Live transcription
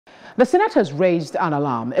The Senate has raised an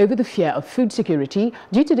alarm over the fear of food security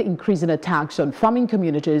due to the increasing attacks on farming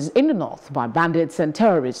communities in the north by bandits and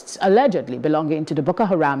terrorists allegedly belonging to the Boko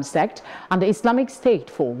Haram Sect and the Islamic State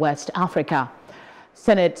for West Africa.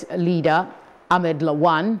 Senate leader Ahmed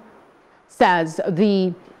Lawan says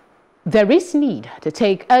there is need to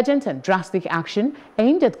take urgent and drastic action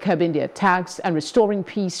aimed at curbing the attacks and restoring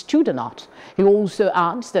peace to the north. He also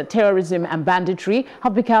adds that terrorism and banditry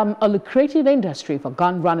have become a lucrative industry for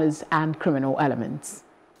gun runners and criminal elements.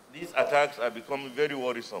 These attacks are becoming very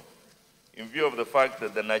worrisome in view of the fact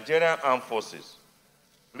that the Nigerian Armed Forces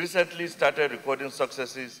recently started recording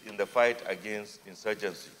successes in the fight against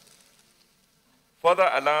insurgency. Further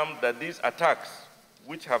alarmed that these attacks,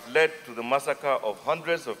 which have led to the massacre of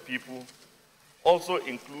hundreds of people, also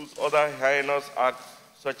includes other heinous acts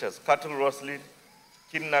such as cattle rustling,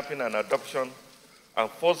 kidnapping and adoption, and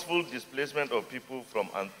forceful displacement of people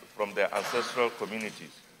from their ancestral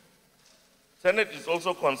communities. Senate is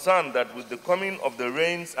also concerned that with the coming of the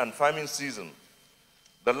rains and farming season,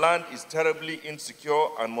 the land is terribly insecure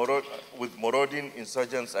and with marauding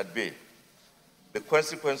insurgents at bay. The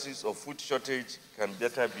consequences of food shortage can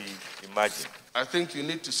better be imagined. I think you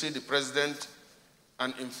need to see the president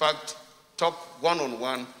and, in fact, talk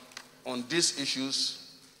one-on-one on these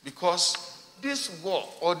issues, because this war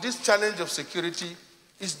or this challenge of security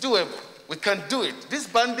is doable. We can do it. These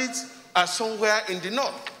bandits are somewhere in the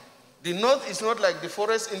north. The north is not like the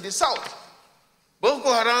forest in the south.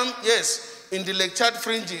 Boko Haram, yes, in the Lake Chad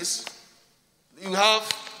fringes,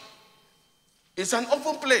 it's an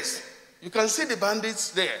open place. You can see the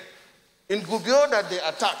bandits there. In Gubbio that they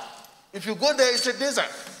attack, if you go there, it's a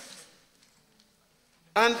desert.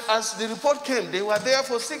 And as the report came, they were there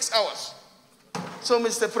for 6 hours. So,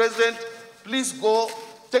 Mr. President, please go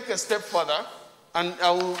take a step further, and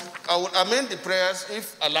I will amend the prayers,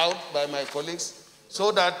 if allowed by my colleagues,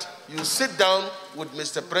 so that you sit down with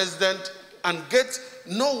Mr. President and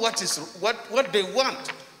know what they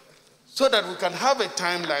want, so that we can have a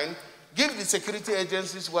timeline, give the security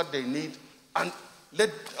agencies what they need, and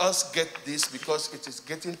let us get this, because it is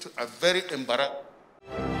getting to a very embarrassing.